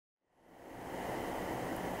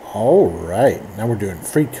Alright, now we're doing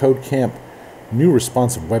freeCodeCamp, new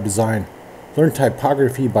responsive web design, learn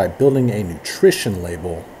typography by building a nutrition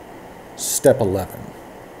label, step 11.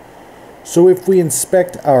 So if we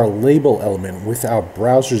inspect our label element with our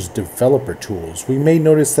browser's developer tools, we may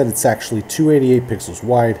notice that it's actually 288 pixels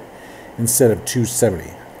wide instead of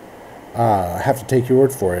 270. I have to take your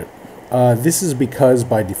word for it. This is because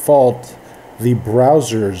by default, the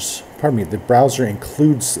browser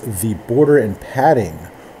includes the border and padding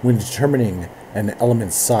when determining an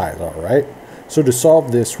element's size, alright? So to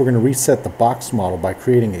solve this, we're going to reset the box model by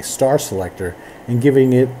creating a star selector and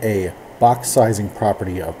giving it a box sizing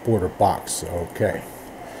property of border box. Okay,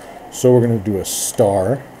 so we're going to do a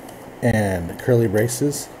star and curly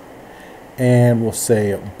braces, and we'll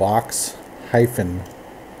say box hyphen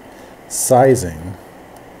sizing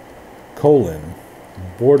colon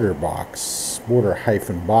border box, border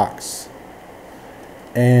hyphen box,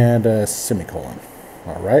 and a semicolon.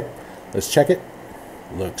 Alright, let's check it.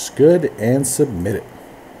 Looks good, and submit it.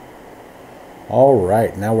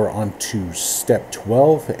 Alright, now we're on to step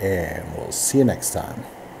 12, and we'll see you next time.